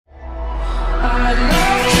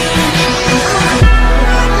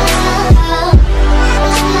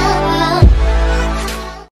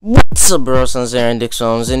What's up, bro? Sons there and Dick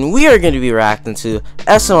Jones, and we are going to be reacting to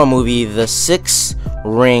SML movie The Sixth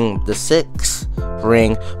Ring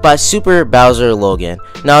by Super Bowser Logan.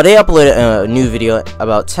 Now, they uploaded a new video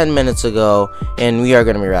about 10 minutes ago, and we are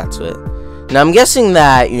going to react to it. Now, I'm guessing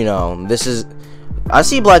that, this is, I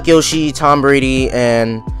see Black Yoshi, Tom Brady,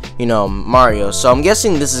 and, Mario. So I'm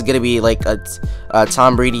guessing this is going to be like a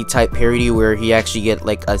Tom Brady type parody where he actually get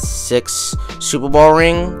like a 6th Super Bowl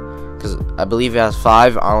ring. Because I believe he has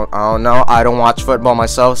 5. I don't know. I don't watch football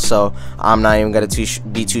myself, so I'm not even gonna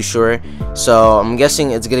be too sure. So I'm guessing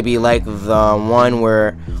it's gonna be like the one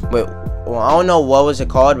where, well, I don't know what was it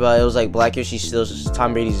called, but it was like Black Yoshi steals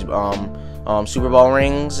Tom Brady's Super Bowl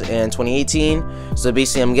rings in 2018. So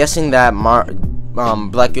basically, I'm guessing that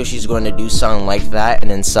Black Yoshi is going to do something like that and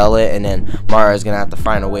then sell it, and then Mario is gonna have to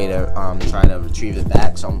find a way to try to retrieve it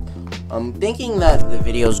back. So I'm thinking that the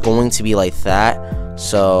video is going to be like that.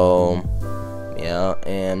 So yeah,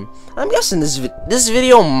 and I'm guessing this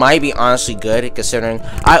video might be honestly good, considering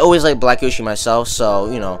I always like Black Yoshi myself. So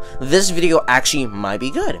this video actually might be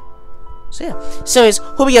good. So yeah. So anyways,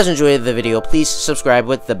 hope you guys enjoyed the video. Please subscribe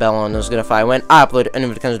with the bell on, notify when I upload and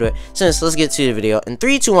if it comes to it. So let's get to the video. In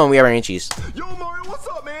 3, 2, 1, we are running cheese. Yo, Mario, what's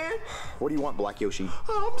up, man? What do you want, Black Yoshi?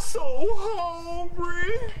 I'm so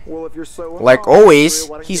hungry. Well, if you're so like hungry, always,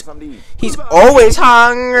 why don't you he's get something to eat? he's always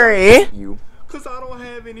hungry. You. Cause I don't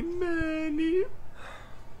have any money.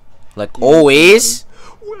 Like always,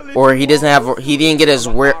 or he doesn't have. He didn't get his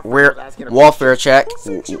welfare check.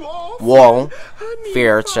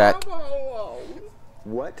 Welfare check.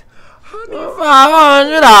 What?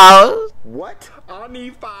 $500. What? I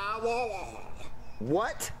need $5.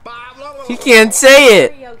 What? $5. He can't say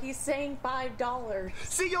it. Mario, he's saying $5.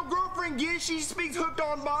 See your girlfriend again? She speaks hooked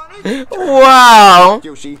on bonnets. Wow.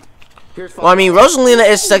 Yoshi, here's $5. Well, I mean, Rosalina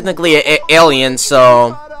is technically an alien,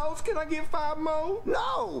 so. $5. Can I get 5 more?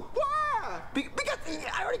 No. Why? Because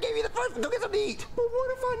I already gave you the first one. Go get something to eat. But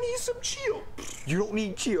what if I need some chips? You don't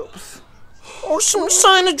need chips. Or some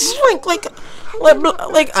kind of drink, like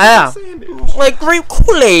grape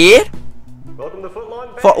Kool-Aid. Welcome to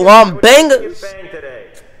Footlong Bangers.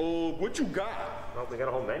 Today. What you got? Well, we got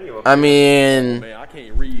a whole menu up I mean, Man, I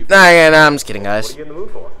can't read. nah, I'm just kidding, guys. What are you in the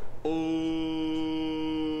mood for?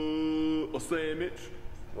 A sandwich.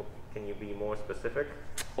 Well, can you be more specific?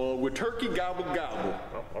 With turkey gobble gobble.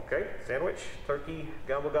 Oh, okay. Sandwich, turkey,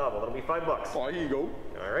 gobble gobble. That'll be $5. Oh, here you go.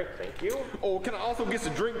 All right, thank you. Oh, can I also get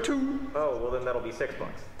some drink too? Oh, well then that'll be $6.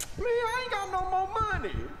 Man, I ain't got no more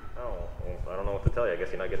money. Oh, well, I don't know what to tell you. I guess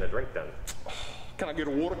you're not getting a drink then. Can I get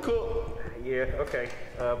a water cup? Yeah, okay.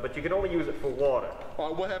 But you can only use it for water. All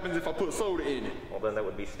right, what happens if I put soda in it? Well, then that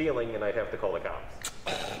would be stealing, and I'd have to call the cops.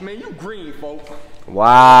 Man, you green, folks.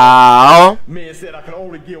 Wow. Man said I can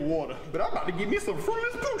only get water, but I'm about to give me some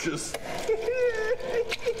fruity pooches.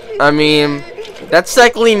 I mean, that's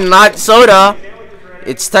technically not soda.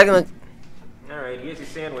 It's technically. All right, here's your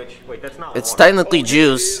sandwich. Wait, that's not It's water. technically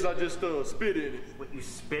juice. I just spit in it. What, you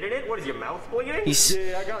spit in it? What is your mouth bleeding?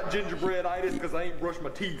 Yeah, I got gingerbread-itis because I ain't brushed my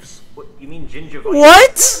teeth. What, you mean gingivitis?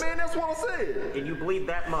 What? Man, that's what I said. And you bleed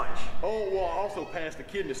that much? Oh, well, I also passed a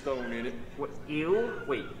kidney stone in it. What? Ew?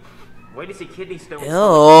 Wait. Why does your kidney stone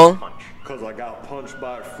Ew. punch? Because I got punched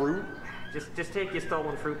by a fruit. Just take your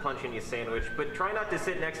stolen fruit punch in your sandwich, but try not to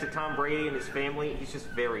sit next to Tom Brady and his family. He's just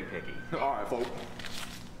very picky. All right, folks.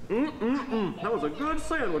 That was a good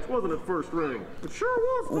sandwich, wasn't it, first ring? It sure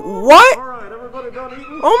was. What? All right, everybody done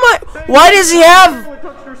eating? Oh my! Why does he have?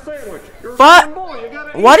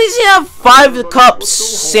 Why does he have 5 cups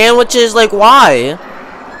sandwiches? Like why?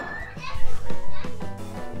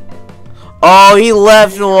 Oh, he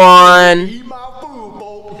left one. Eat my food,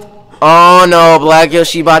 folks. Oh no, Black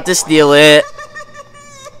Yoshi about to steal it.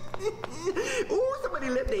 Ooh, somebody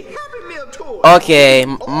left a Happy Meal toy. Okay,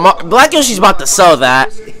 Black Yoshi's about to sell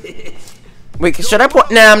that. Wait, should I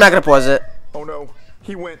pause? Nah, I'm not gonna pause it. Oh no,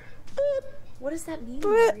 he went. What does that mean,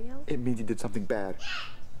 Mario? It means he did something bad.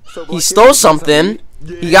 So He stole something.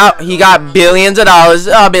 He got billions of dollars.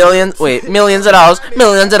 Millions of dollars.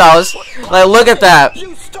 Millions of dollars. Like, look at that.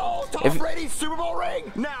 You stole Tom Brady's Super Bowl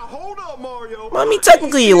ring. Now, hold up, Mario. I mean,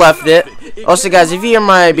 technically, he left it. Also, guys, if you hear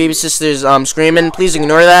my baby sisters screaming, please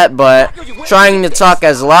ignore that. But trying to talk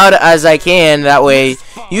as loud as I can, that way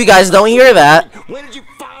you guys don't hear that. Where did you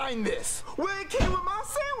find this? Well, it came with my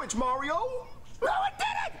sandwich, Mario. No, it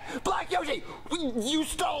didn't! Black Yoshi, you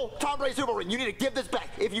stole Tom Brady's Super Bowl ring. You need to give this back.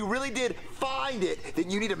 If you really did find it, then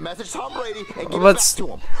you need to message Tom Brady and give it back to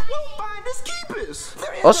him. We'll find his keepers.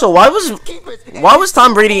 Also, why was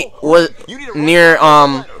Tom Brady near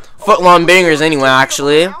Footlong Bangers anyway?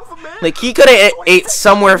 Actually, like he could have ate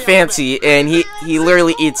somewhere fancy, and he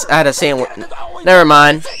literally eats at a sandwich. Never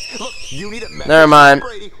mind. Look, You need to message Never mind. Tom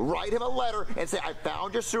Brady, write him a letter, and say, I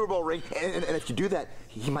found your Super Bowl ring. And if you do that,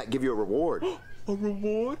 he might give you a reward. A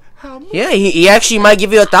reward? How much? Yeah, he actually might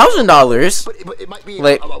give you $1,000. But it might be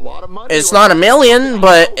Like, a lot of money. it's not $1 million,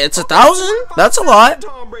 but it's 1,000. That's a lot.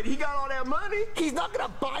 Tom Brady, he got all that money. He's not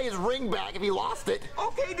gonna buy his ring back if he lost it.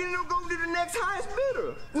 Okay, then he'll go to the next highest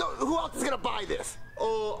bidder. No, who else is gonna buy this?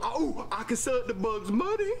 I can sell it to Bugs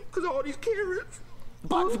Bunny, cause all these carrots.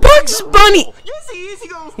 Bugs Bunny. Yes, he is. He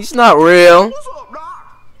goes, He's not real. what's up, Doc?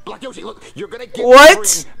 Black Yoshi, look, you're gonna get What?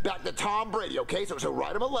 his ring back to Tom Brady, okay? So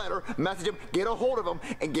write him a letter, message him, get a hold of him,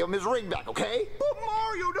 and give him his ring back, okay? But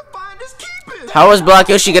Mario, to find his keep it. How is Black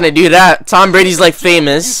Yoshi gonna do that? Tom Brady's like You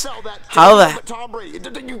famous. sell that to How him, the? but Tom Brady.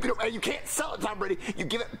 You can't sell it to Tom Brady. You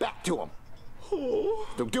give it back to him. Oh,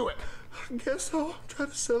 So do it. I guess I'll try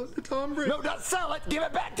to sell it to Tom Brady. No, not sell it. Give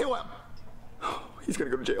it back to him. He's gonna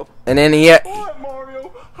go to jail. And then he. All right,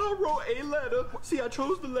 Mario, I wrote a letter. See, I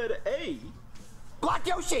chose the letter A. Black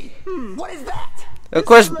Yoshi, what is that? Of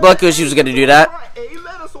course, Black Yoshi was gonna do that. Write a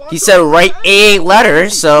letter, so I He said write a letter, You're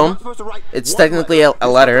so not supposed to write it's one technically letter. a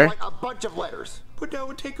You're letter. supposed to write a bunch of letters. But that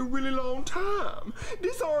would take a really long time.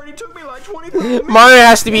 This already took me like 25 minutes. Mario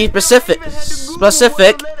has to be And I specific, even had to Google what the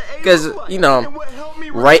specific, letter A because looked like. you know, And what helped me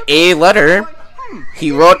write a remember, letter. like,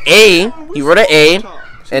 He wrote A. He wrote an A,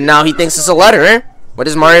 and now he thinks it's a letter. What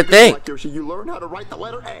does Mario think? Black Yoshi, you learn how to write the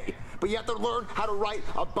letter A, but you have to learn how to write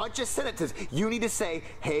a bunch of sentences. You need to say,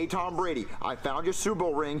 hey, Tom Brady, I found your Super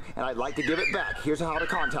Bowl ring, and I'd like to give it back. Here's how to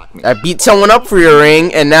contact me. I beat someone up for your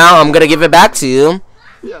ring, and now I'm gonna give it back to you.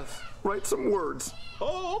 Yes, write some words.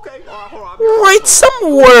 Oh, okay. All right, hold on. Write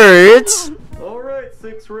some words. All right,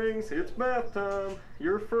 6 rings. It's bath time.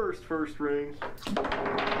 Your first ring.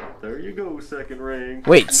 There you go, second ring.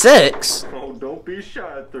 Wait, 6? Oh, don't be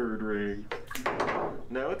shy, third ring.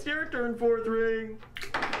 Now it's your turn, fourth ring.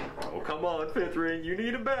 Oh, come on, fifth ring. You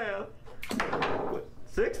need a bath. What?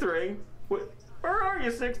 Sixth ring? What? Where are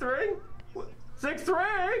you, sixth ring? What? Sixth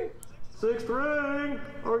ring? Sixth ring?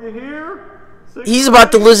 Are you here? Sixth He's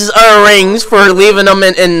about to lose his other rings for leaving them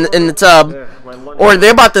in the tub, or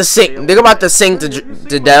they're about to sink. They're about to sink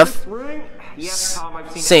to death. Ring? Yes, Tom,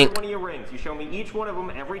 I've seen Sink. every one of your rings. You show me each one of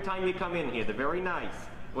them every time you come in here. They're very nice.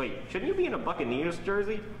 Wait, shouldn't you be in a Buccaneers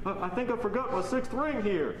jersey? I think I forgot my 6th ring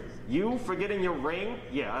here. You forgetting your ring?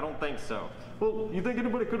 Yeah, I don't think so. Well, you think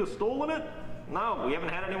anybody could have stolen it? No, we haven't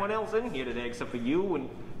had anyone else in here today except for you and...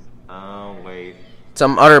 Oh, wait.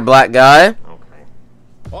 Some other black guy. Okay.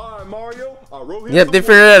 All right, Mario. I wrote here Yep, they some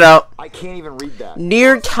figured it out. I can't even read that.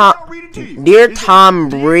 Dear I'll read it to you. Dear It says, Tom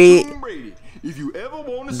 "Dear Brady, Tom Brady, if you ever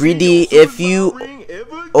want to Brady, see your if you Super Bowl ring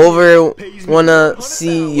ever again, over pays me wanna 100,000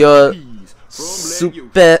 see your from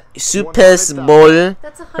Black Yoshi. Super Bowl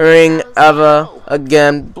That's ring ever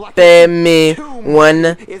again, pay me one.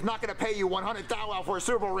 Is not gonna pay you 100,000 for a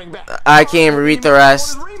Super Bowl ring back. I can't even read the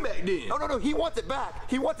rest. No, he wants it back.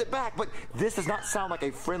 He wants it back, but this does not sound like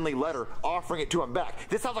a friendly letter offering it to him back.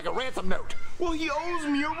 This sounds like a ransom note. Well, he owes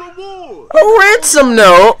me a reward. A ransom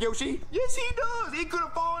note. Yoshi, Yes, he does. It could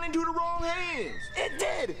have fallen into the wrong hands. it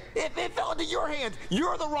did. If it fell into your hands,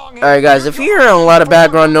 you're the wrong hand. Alright guys, if you're hearing a lot of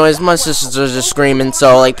background noise, my sisters are just screaming,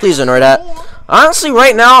 so like please ignore that. Honestly,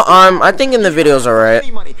 right now, I think in the video's alright.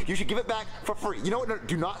 Any money, you should give it back for free. You know what? No,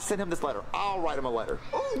 do not send him this letter. I'll write him a letter.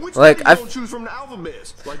 Oh, which Like, letter I you gonna choose from the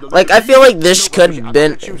alphabet? Like I feel like this could have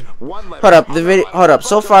been. Hold up, the video. Hold up.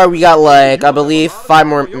 So far we got like I believe 5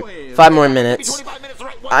 more minutes. 25 minutes,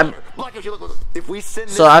 right? I'm- Black Yoshi, look, if we send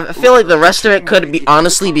So I feel like the rest of it could be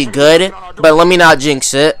honestly be good, but let me not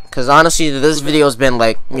jinx it, cause honestly this video's been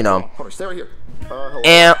like Hold on, stay right here. Hello.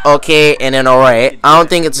 and okay and then alright. I don't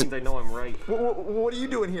think it's. I know I'm right. What are you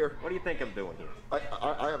doing here? What do you think I'm doing here?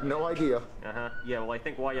 I have no idea. Uh-huh. Yeah, well, I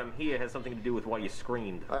think why I'm here has something to do with why you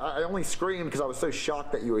screamed. I only screamed because I was so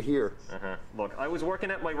shocked that you were here. Uh-huh. Look, I was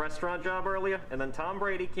working at my restaurant job earlier, and then Tom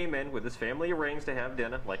Brady came in with his family of rings to have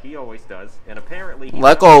dinner, like he always does, and apparently he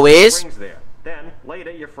Like left always. rings there. Then,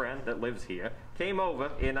 later, your friend that lives here came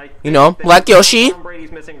over, and I You know, think like he found Yoshi. Tom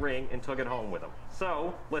Brady's missing ring and took it home with him.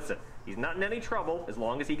 So, listen, he's not in any trouble as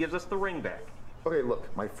long as he gives us the ring back. Okay, look,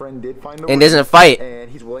 my friend did find the And ring, doesn't fight. and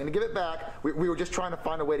he's willing to give it back. We were just trying to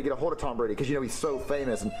find a way to get a hold of Tom Brady because you know he's so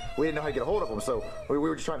famous, and we didn't know how to get a hold of him, so we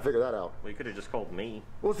were just trying to figure that out. Well, you could have just called me.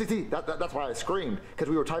 Well, see, that's why I screamed, because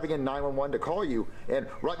we were typing in 911 to call you, and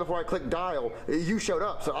right before I clicked dial, you showed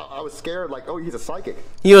up, so I was scared, like, oh, he's a psychic.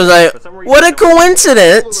 He was like, what a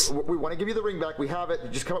coincidence. Look, we want to give you the ring back. We have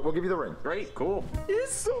it. Just come up. We'll give you the ring. Great, cool.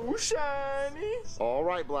 It's so shiny. All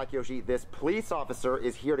right, Black Yoshi. This police officer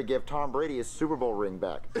is here to give Tom Brady his Super Bowl ring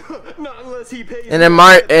back. Not unless he pays. And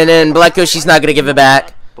then Black Yoshi's not gonna give it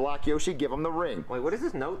back. Black Yoshi, give him the ring. Wait, what does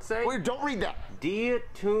this note say? Wait, don't read that. Dear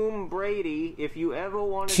Tom Brady, if you ever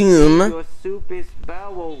want to Tom. see your soupest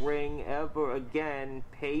bowel ring ever again,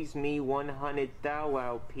 pays me 100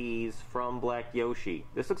 thou peas from Black Yoshi.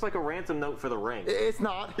 This looks like a ransom note for the ring. It's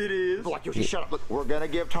not. It is. Black Yoshi, shut up. Look, we're gonna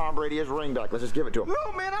give Tom Brady his ring back. Let's just give it to him.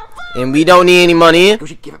 No, man, I'm fine. And we don't need any money.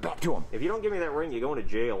 Yoshi, give it back to him. If you don't give me that ring, you're going to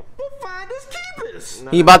jail. We'll find us, keep us.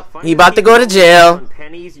 He about to go to Find jail.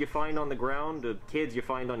 pennies you find on the ground, the kids you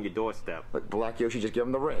find on your doorstep. Look, Black Yoshi, just give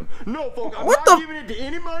him the ring. No, folks, I'm What not the- giving it to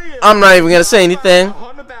anybody else. I'm not even gonna say anything.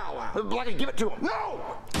 100 Bow Wow. Blackie, give it to him. No!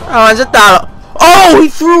 Oh, it's $1. Oh, he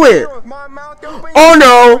threw it. With my mouth open, Oh,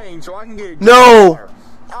 no. ring so I can get a No. jar.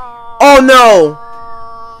 Oh no.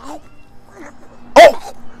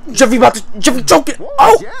 Oh, Jeffy choke it.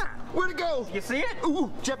 Oh. Yeah. Where'd it go? You see it?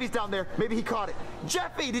 Ooh, Jeffy's down there. Maybe he caught it.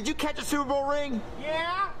 Jeffy, did you catch a Super Bowl ring?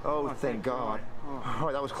 Yeah. Oh, thank God. Oh,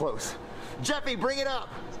 that was close. Jeffy, bring it up.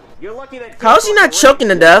 You're lucky that. How's he not choking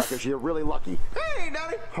to death? Yoshi, you're really lucky. Hey,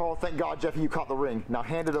 Daddy. Oh, thank God, Jeffy, you caught the ring. Now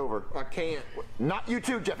hand it over. I can't. Not you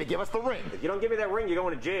too, Jeffy. Give us the ring. If you don't give me that ring, you're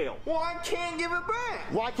going to jail. Well, I can't give it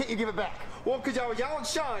back. Why can't you give it back? Well, because I was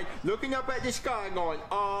outside looking up at the sky going,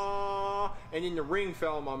 and then the ring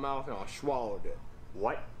fell in my mouth and I swallowed it.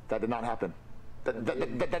 What? That did not happen. That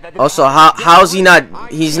did Also, not happen. how's he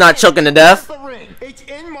not? He's not choking to death. The ring. It's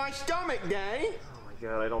in my stomach, Daddy. Oh my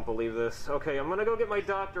God, I don't believe this. Okay, I'm gonna go get my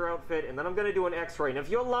doctor outfit, and then I'm gonna do an X-ray. And if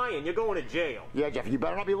you're lying, you're going to jail. Yeah, Jeffy, you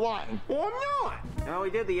better not be lying. Well, I'm not. No, he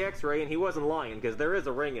did the X-ray, and he wasn't lying because there is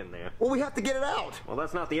a ring in there. Well, we have to get it out. Well,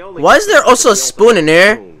 that's not the only. Why is there also a spoon in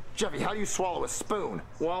there? Jeffy, how do you swallow a spoon?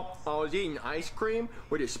 Well, I was eating ice cream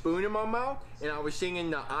with a spoon in my mouth, and I was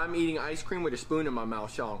singing the I'm eating ice cream with a spoon in my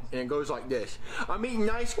mouth song. And it goes like this. I'm eating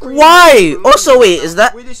ice cream. Why? with a spoon Also, in my wait, mouth, is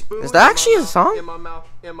that- with a spoon is that in my actually a mouth, song?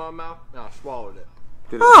 In my mouth, and I swallowed it.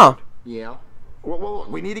 Oh. Yeah. Well,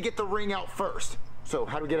 we need to get the ring out first. So,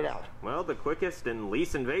 how do we get it out? Well, the quickest and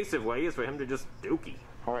least invasive way is for him to just dookie.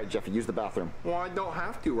 All right, Jeffy, use the bathroom. Well, I don't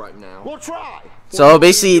have to right now. We'll try. So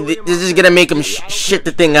basically, this is gonna make him shit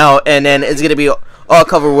the thing out, and then it's gonna be all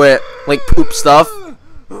covered with like poop stuff.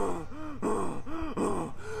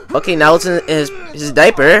 Okay, now it's in his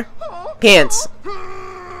diaper, pants.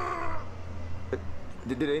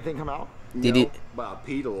 Did anything come out? Did he? But I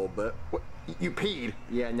peed a little bit. What? You peed.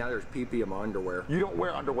 Yeah, now there's pee-pee in my underwear. You don't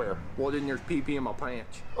wear underwear. Well, then there's pee-pee in my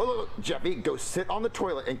pants. Oh, look, Jeffy, go sit on the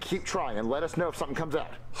toilet and keep trying and let us know if something comes out.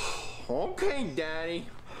 Okay, Daddy.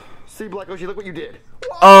 See, Black Yoshi, look what you did.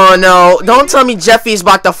 Oh no! Don't tell me Jeffy's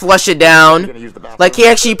about to flush it down. Like he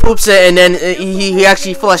actually poops it and then he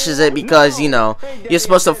actually flushes it because you know you're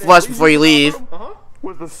supposed to flush before you leave. Uh-huh.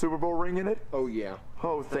 Was the Super Bowl ring in it? Oh, yeah.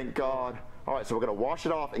 Oh, thank God. All right, so we're going to wash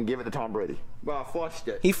it off and give it to Tom Brady. But I flushed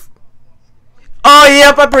it. Oh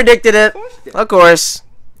yep, I predicted it. Of course.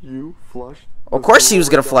 You flushed? Of course he was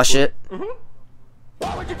gonna flush it.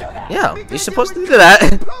 Why would you do that? Yeah, you're supposed to do that.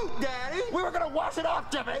 Poop, Daddy! We were going to wash it off,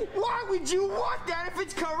 Jeffy. Why would you want that if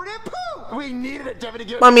it's covered in poop? We needed it, Jeffy, to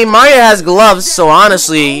get it. I mean, Mario has gloves, so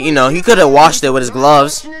honestly, you know, he could have washed it with his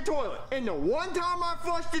gloves. Flushing the toilet. And the one time I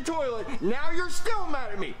flushed the toilet, now you're still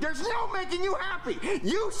mad at me. There's no making you happy.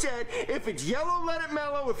 You said if it's yellow, let it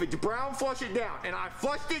mellow. If it's brown, flush it down. And I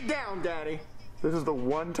flushed it down, Daddy. This is the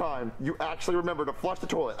one time you actually remember to flush the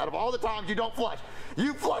toilet. Out of all the times you don't flush,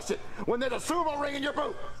 you flush it when there's a Super Bowl ring in your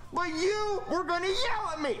poop. But you were going to yell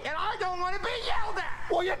at me, and I don't want to be yelled at.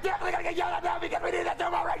 Well, you're definitely going to get yelled at now because we need that Super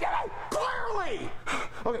Bowl ring, Jeffy. Clearly.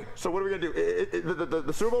 Okay, so what are we going to do?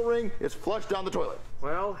 The Super Bowl ring is flushed down the toilet.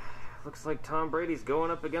 Well, looks like Tom Brady's going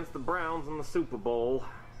up against the Browns in the Super Bowl.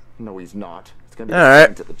 No, he's not. It's going to be All the right.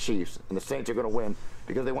 Saints at the Chiefs, and the Saints are going to win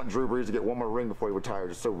because they want Drew Brees to get one more ring before he retires.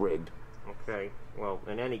 It's so rigged. Okay, well,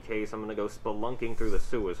 in any case, I'm gonna go spelunking through the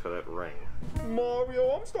sewers for that ring. Mario,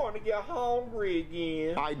 I'm starting to get hungry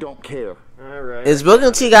again. I don't care. Alright. Is Bill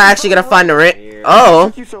and T guy actually gonna find the ring? It Oh.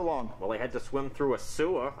 took you so long. Well, I had to swim through a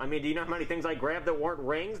sewer. I mean, do you know how many things I grabbed that weren't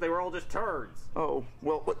rings? They were all just turds. Oh,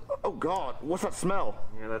 well, oh God, what's that smell?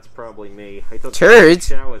 Yeah, that's probably me. I took Turds?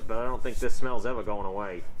 showers, but I don't think this smell's ever going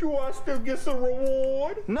away. Do I still get some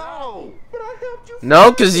reward? No! But I helped you.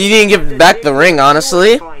 No, because you didn't give back the ring,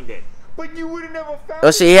 honestly. Find it. But you would have never found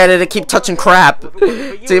Oh, so he had to keep touching crap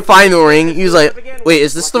to find the ring. He was like, wait,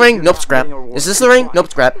 is this the ring? Nope, scrap. Is this the ring?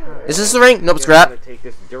 Nope, scrap. Is this the ring? Nope, I'm scrap. gonna take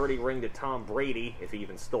this dirty ring to Tom Brady if he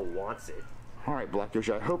even still wants it. All right, Black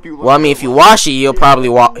Yoshi, I hope you. Well, I mean, if you wash it, he'll probably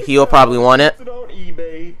want it. it on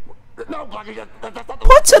eBay? No, Black Yoshi, that's not the.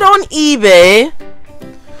 Puts it on eBay.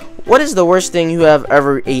 What is the worst thing you have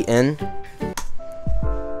ever eaten?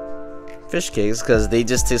 Fish cakes, because they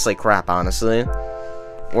just taste like crap, honestly.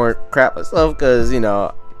 Or crap myself, because, you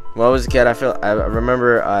know, when I was a kid, I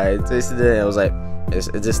remember I tasted it and it was like,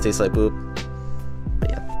 it just tastes like poop.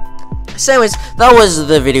 But yeah. So anyways, that was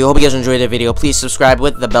the video. Hope you guys enjoyed the video. Please subscribe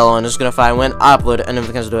with the bell on. It's gonna find when I upload and if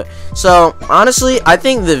it comes to it. So honestly, I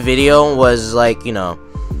think the video was like, you know,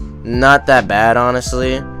 not that bad,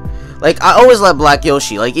 honestly. Like, I always let Black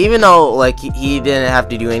Yoshi, like, even though like he didn't have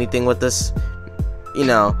to do anything with this, you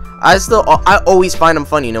know, I always find him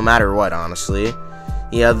funny no matter what, honestly.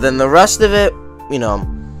 Yeah, then the rest of it, you know,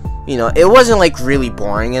 it wasn't like really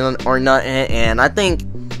boring or nothing, and I think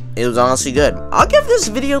it was honestly good. I'll give this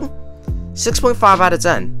video 6.5 out of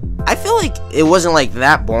 10. I feel like it wasn't like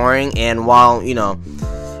that boring, and while, you know,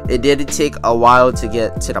 it did take a while to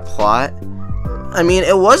get to the plot, I mean,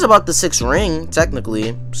 it was about the 6th ring,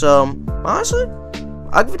 technically. So, honestly,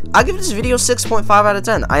 I'll give this video 6.5 out of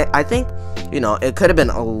 10. I think, you know, it could have been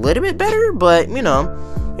a little bit better, but, you know,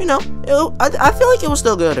 I feel like it was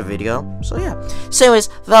still good, a video. So, yeah. So, anyways,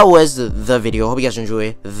 that was the video. Hope you guys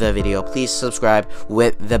enjoy the video. Please subscribe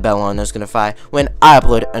with the bell on. That's going to notify when I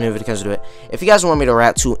upload a new video comes to it. If you guys want me to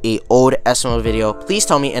react to a old SML video, please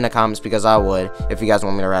tell me in the comments, because I would. If you guys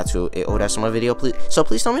want me to react to a old SML video,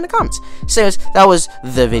 please tell me in the comments. So, anyways, that was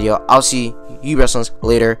the video. I'll see you wrestlers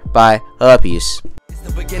later. Bye. Peace. The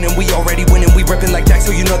beginning, we already winning, we ripping like Jack, so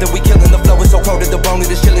you know that we killing. The flow is so cold at the bone, it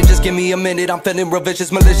is chilling. Just give me a minute, I'm feeling real vicious,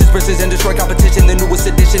 malicious, precision, destroy competition. The newest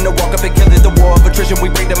edition, to walk up and kill it. The war of attrition, we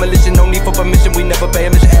bring demolition, no need for permission, we never pay a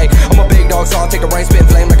mission. Hey, I'm a big dog, so I'll take the reins, spit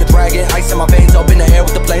flame like a dragon. Ice in my veins, up in the air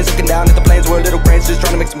with the planes, looking down at the planes, we're little brains, just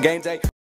trying to make some gains. Hey.